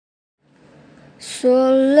说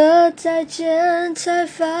了再见，才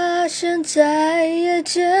发现再也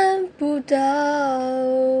见不到。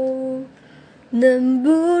能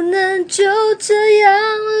不能就这样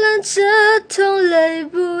忍着痛泪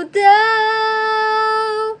不掉？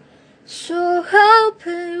说好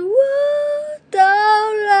陪我到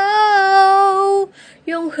老，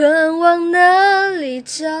永恒往哪里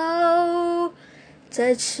找？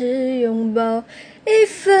再次拥抱，一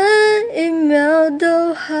分一秒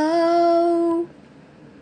都好。